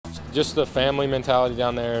just the family mentality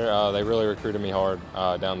down there. They really recruited me hard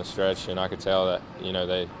down the stretch, and I could tell that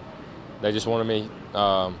they just wanted me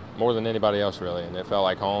more than anybody else really, and it felt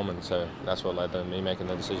like home, and so that's what led to me making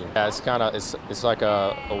the decision. Yeah, it's like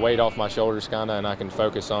a weight off my shoulders and I can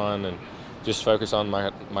focus on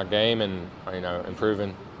my game and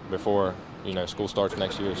improving before school starts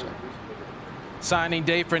next year. So. Signing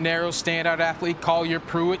day for Narrow's standout athlete Kolier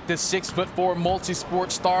Pruett, the 6'4"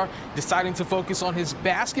 multi-sport star, deciding to focus on his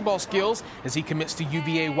basketball skills as he commits to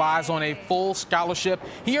UVA-Wise on a full scholarship.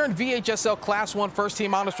 He earned VHSL Class 1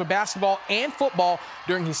 first-team honors for basketball and football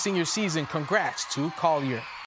during his senior season. Congrats to Kolier.